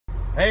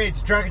Hey,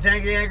 it's Truck'n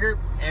Tanker Yanker,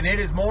 and it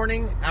is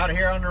morning out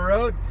here on the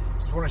road.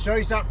 Just want to show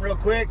you something real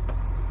quick.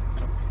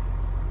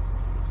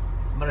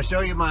 I'm going to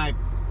show you my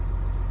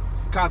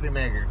coffee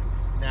maker.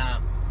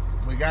 Now,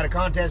 we got a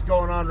contest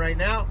going on right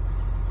now,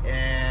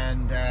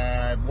 and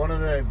one of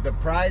the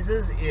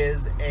prizes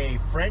is a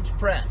French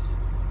press.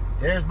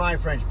 Here's my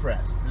French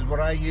press. This is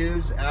what I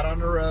use out on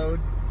the road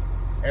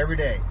every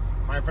day.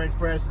 My French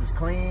press is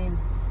clean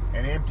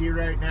and empty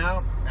right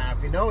now. Now,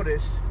 if you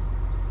notice,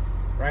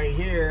 right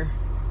here,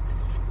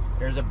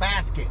 there's a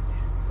basket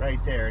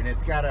right there, and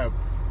it's got a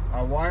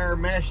wire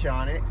mesh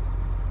on it,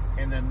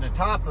 and then the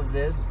top of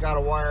this has got a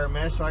wire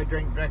mesh, so I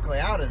drink directly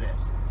out of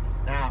this.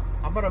 Now,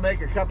 I'm going to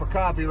make a cup of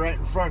coffee right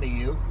in front of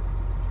you.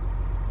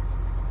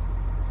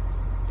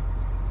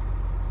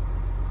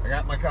 I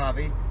got my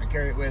coffee. I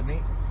carry it with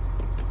me.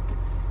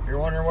 If you're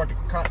wondering what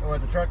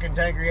the Truck'n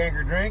Tanker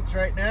Yanker drinks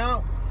right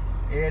now,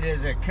 it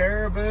is a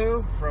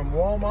Caribou from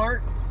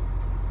Walmart,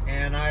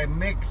 and I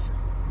mix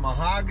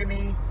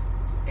mahogany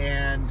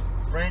and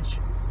French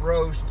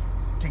roast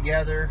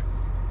together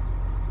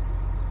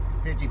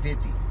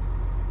 50-50,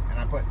 and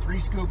I put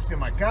 3 scoops in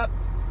my cup.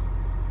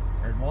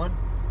 There's one.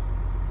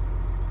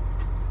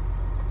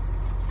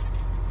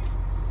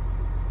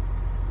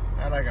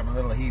 I like them a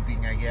little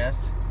heaping, I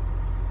guess.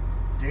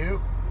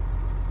 2.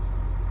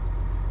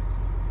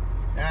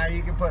 Now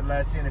you can put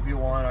less in if you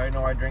want. I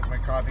know I drink my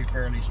coffee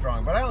fairly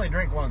strong, but I only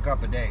drink 1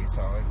 cup a day,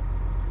 so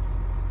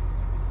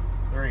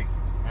 3.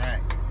 All right.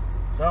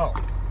 So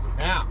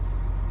now,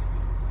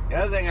 the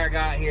other thing I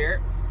got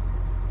here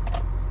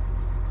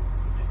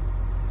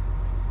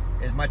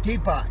is my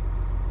teapot.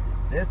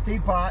 This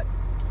teapot,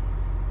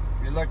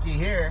 if you're lucky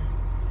here,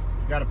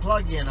 it's got a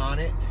plug-in on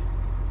it.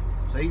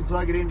 So you can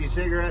plug it into your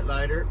cigarette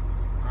lighter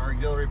or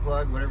auxiliary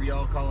plug, whatever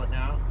y'all call it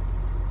now,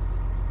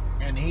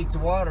 and it heats the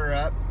water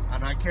up.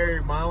 And I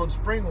carry my own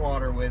spring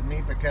water with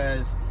me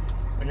because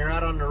when you're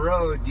out on the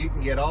road, you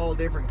can get all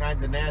different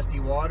kinds of nasty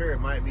water. It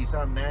might be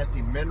some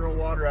nasty mineral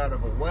water out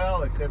of a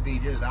well. It could be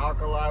just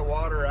alkali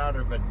water out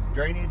of a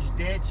drainage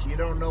ditch. You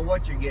don't know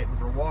what you're getting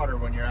for water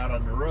when you're out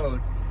on the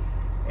road.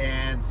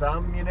 And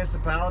some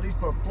municipalities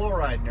put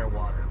fluoride in their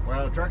water.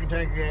 Well, Truck'n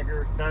Tanker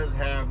Yanker does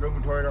have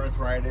rheumatoid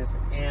arthritis,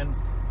 and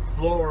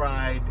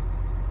fluoride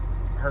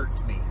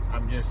hurts me.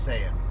 I'm just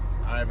saying.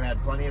 I've had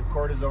plenty of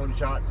cortisone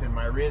shots in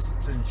my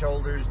wrists and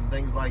shoulders and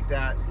things like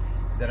that,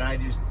 that I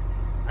just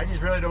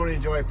really don't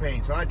enjoy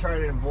pain. So I try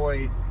to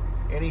avoid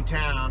any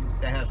town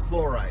that has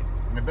fluoride.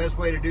 And the best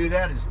way to do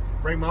that is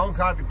bring my own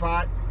coffee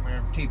pot, my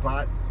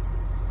teapot.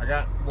 I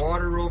got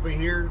water over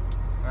here.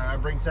 I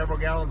bring several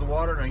gallons of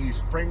water, and I use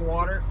spring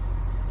water.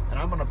 And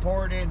I'm going to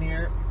pour it in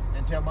here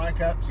until my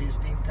cup, see the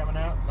steam coming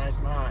out, nice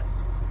and hot.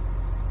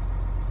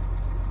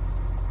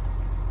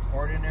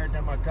 Pour it in there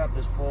until my cup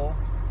is full.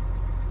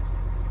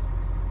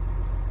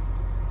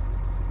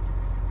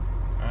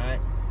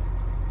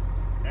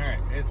 Alright,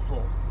 it's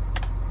full.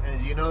 And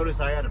as you notice,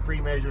 I had a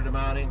pre-measured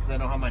amount in because I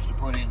know how much to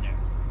put in there.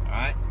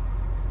 Alright?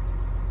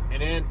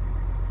 And then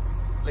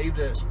leave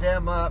the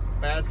stem up,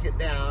 basket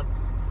down,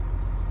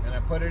 and I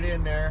put it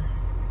in there,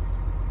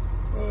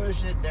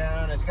 push it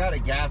down. It's got a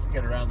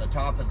gasket around the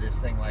top of this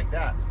thing like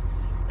that.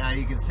 Now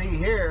you can see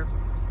here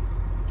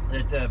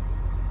that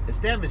the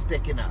stem is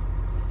sticking up.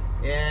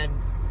 And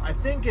I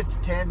think it's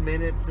 10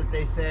 minutes that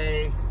they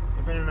say,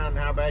 depending on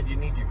how bad you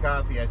need your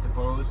coffee, I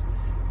suppose.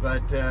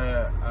 But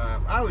I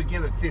always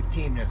give it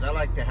 15 minutes. I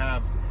like to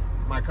have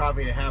my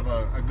coffee to have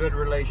a good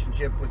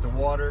relationship with the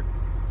water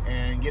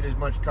and get as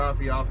much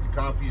coffee off the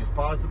coffee as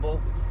possible.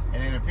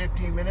 And then in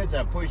 15 minutes,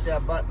 I push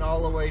that button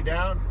all the way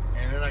down,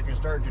 and then I can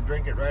start to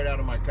drink it right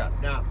out of my cup.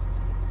 Now,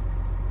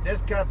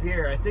 this cup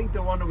here, I think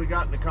the one that we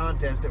got in the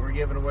contest that we're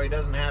giving away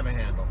doesn't have a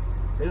handle.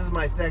 This is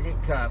my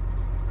second cup.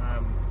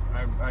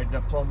 I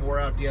plumb wore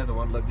out the other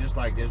one. Look just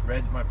like this.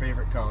 Red's my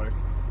favorite color.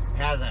 It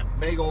has a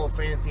big old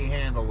fancy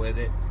handle with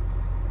it.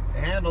 The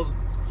handles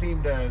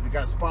seem to, they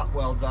got spot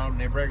welds on them,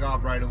 and they break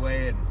off right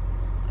away, and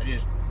I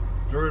just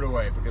threw it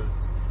away because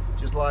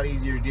it's just a lot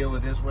easier to deal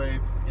with this way.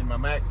 In my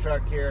Mack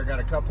truck here, I got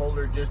a cup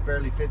holder, just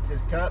barely fits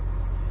this cup,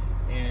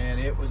 and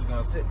it was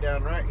going to sit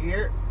down right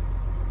here,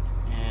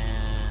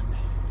 and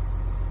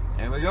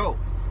there we go.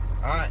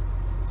 Alright,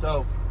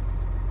 so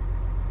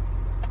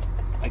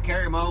I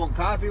carry my own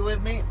coffee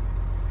with me.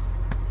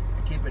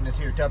 I keep it in this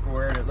here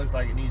Tupperware, and it looks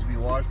like it needs to be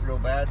washed real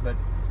bad, but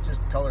it's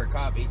just the color of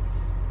coffee.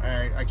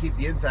 I keep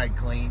the inside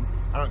clean.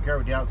 I don't care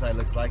what the outside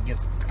looks like.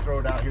 Gets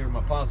thrown out here in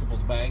my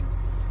possibles bag.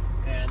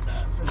 And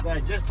since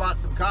I just bought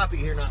some coffee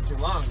here not too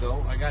long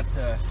ago, I got,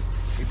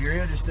 if you're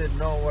interested in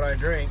knowing what I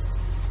drink,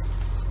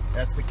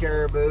 that's the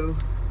Caribou.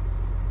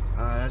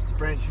 That's the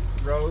French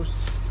roast.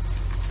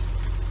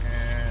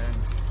 And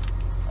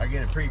I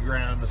get it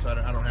pre-ground, so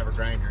I don't have a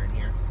grinder in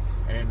here.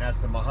 And then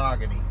that's the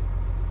mahogany.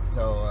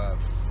 So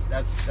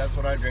that's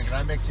what I drink. And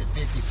I mix it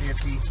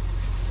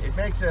 50-50. It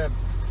makes a,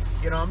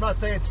 you know, I'm not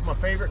saying it's my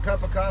favorite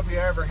cup of coffee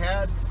I ever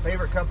had.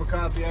 Favorite cup of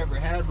coffee I ever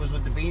had was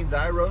with the beans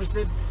I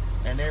roasted,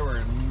 and they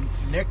were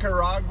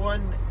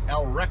Nicaraguan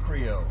El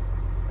Recreo.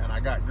 And I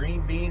got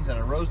green beans and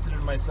I roasted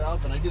them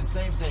myself, and I do the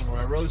same thing where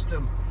I roast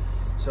them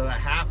so that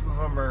half of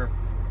them are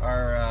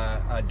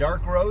a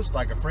dark roast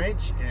like a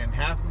French, and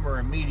half of them are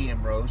a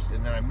medium roast,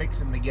 and then I mix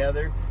them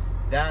together.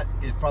 That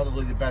is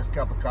probably the best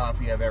cup of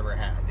coffee I've ever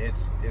had.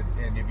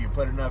 And if you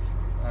put enough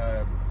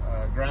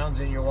grounds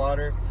in your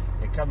water,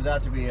 it comes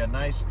out to be a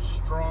nice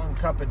strong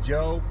cup of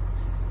joe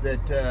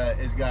that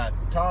has got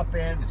top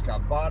end, it's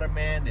got bottom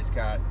end, it's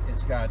got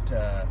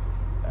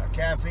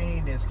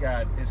caffeine, it's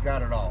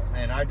got it all.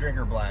 And I drink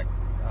her black.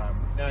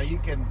 Now you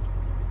can,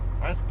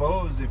 I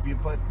suppose, if you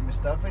put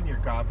stuff in your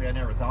coffee, I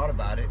never thought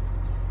about it.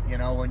 You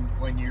know,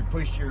 when you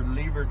push your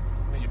lever,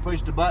 when you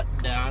push the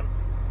button down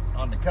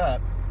on the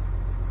cup,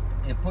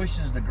 it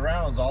pushes the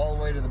grounds all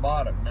the way to the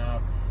bottom.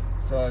 Now,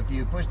 so if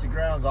you push the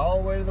grounds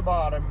all the way to the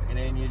bottom, and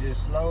then you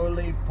just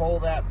slowly pull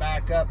that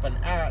back up and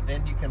out,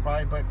 then you can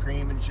probably put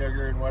cream and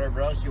sugar and whatever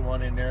else you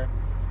want in there.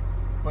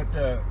 Put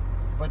the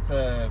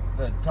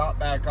top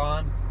back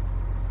on.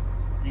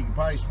 You can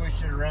probably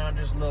switch it around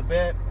just a little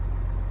bit,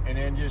 and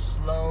then just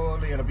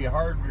slowly, it'll be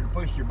harder to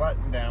push your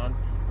button down,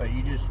 but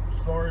you just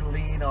sort of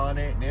lean on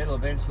it, and it'll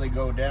eventually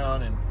go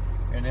down, and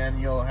then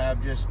you'll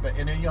have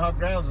and then you'll have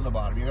grounds in the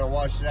bottom. You gotta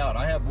wash it out.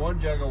 I have one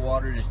jug of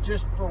water that's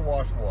just for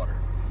wash water,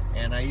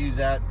 and I use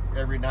that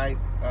every night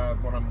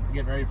when I'm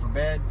getting ready for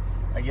bed.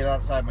 I get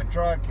outside my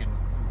truck and,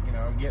 you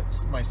know, get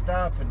my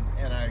stuff,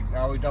 and I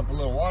always dump a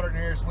little water in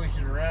here, swish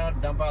it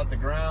around, dump out the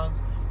grounds,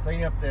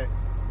 clean up the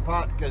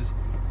pot, because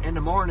in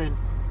the morning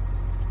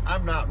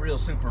I'm not real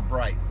super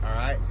bright. All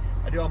right,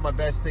 I do all my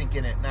best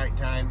thinking at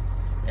nighttime,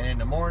 and in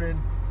the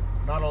morning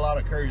not a lot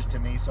occurs to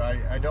me, so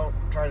I don't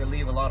try to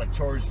leave a lot of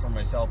chores for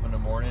myself in the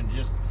morning.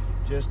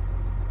 Just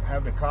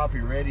have the coffee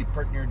ready,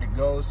 pretty near to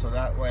go, so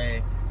that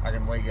way I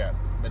can wake up.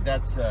 But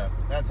that's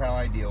how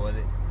I deal with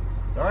it.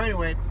 So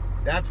anyway,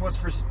 that's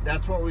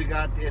what we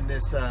got in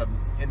this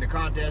in the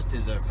contest,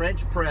 is a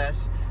French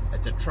press.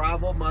 It's a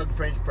travel mug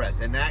French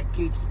press, and that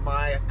keeps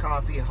my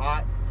coffee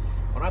hot.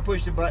 When I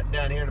push the button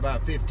down here in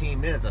about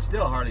 15 minutes, I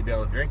still hardly be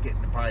able to drink it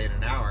probably in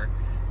an hour,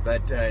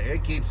 but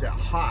it keeps it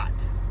hot,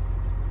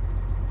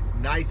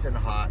 nice and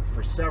hot,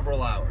 for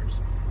several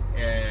hours,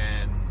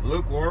 and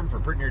lukewarm for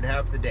pretty near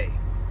half the day.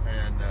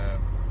 And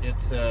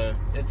it's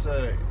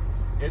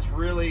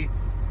really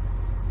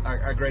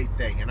a great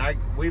thing. And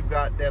we've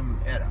got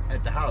them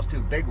at the house too,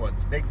 big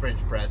ones, big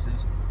French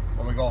presses.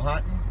 When we go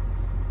hunting,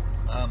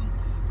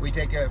 we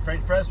take a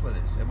French press with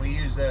us, and we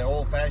use an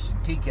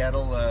old-fashioned tea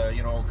kettle,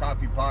 you know,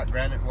 coffee pot,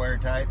 granite ware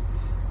type.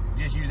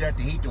 Just use that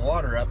to heat the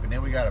water up, and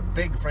then we got a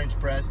big French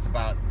press. It's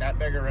about that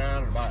big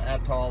around, about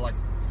that tall, like,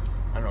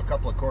 I don't know, a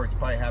couple of quarts,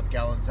 probably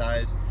half-gallon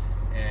size.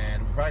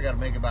 And we probably got to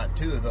make about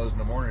 2 of those in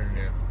the morning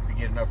to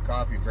get enough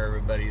coffee for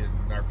everybody in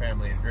our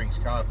family that drinks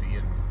coffee,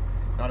 and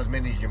not as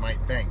many as you might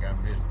think,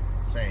 I'm just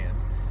saying.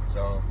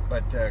 So,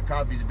 but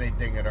coffee's a big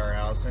thing at our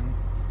house, and,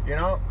 you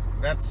know,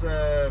 that's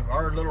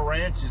our little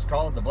ranch is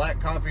called the Black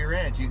Coffee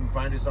Ranch. You can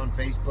find us on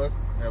Facebook,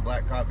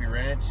 Black Coffee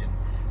Ranch, and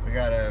we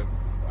got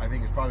I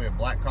think it's probably a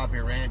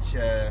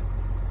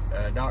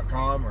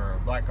blackcoffeeranch.com or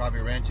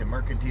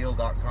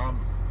blackcoffeeranchmercantile.com,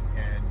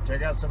 and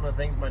check out some of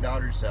the things my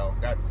daughters sell.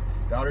 Got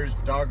daughter's a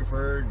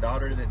photographer,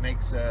 daughter that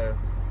makes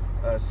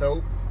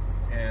soap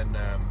and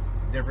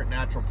different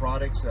natural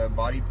products,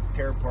 body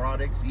care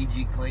products,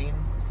 e.g. Clean.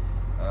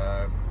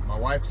 My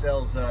wife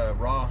sells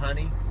raw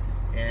honey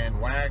and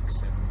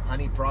wax and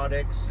honey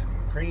products and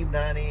creamed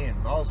honey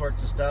and all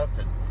sorts of stuff.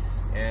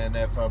 And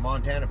if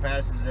Montana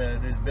passes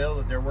this bill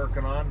that they're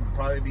working on, we'll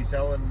probably be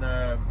selling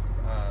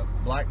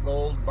black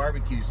gold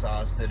barbecue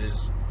sauce that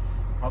is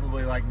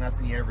probably like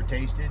nothing you ever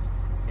tasted,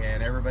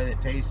 and everybody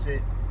that tastes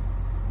it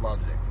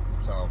loves it.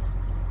 So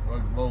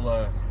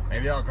we'll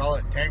maybe I'll call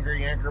it Tanker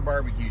Yanker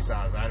barbecue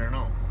sauce. I don't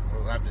know.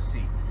 We'll have to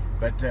see.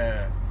 But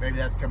maybe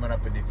that's coming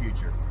up in the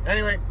future.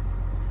 Anyway,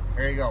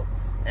 there you go.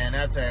 And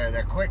that's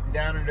the quick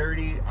down and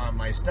dirty on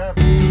my stuff.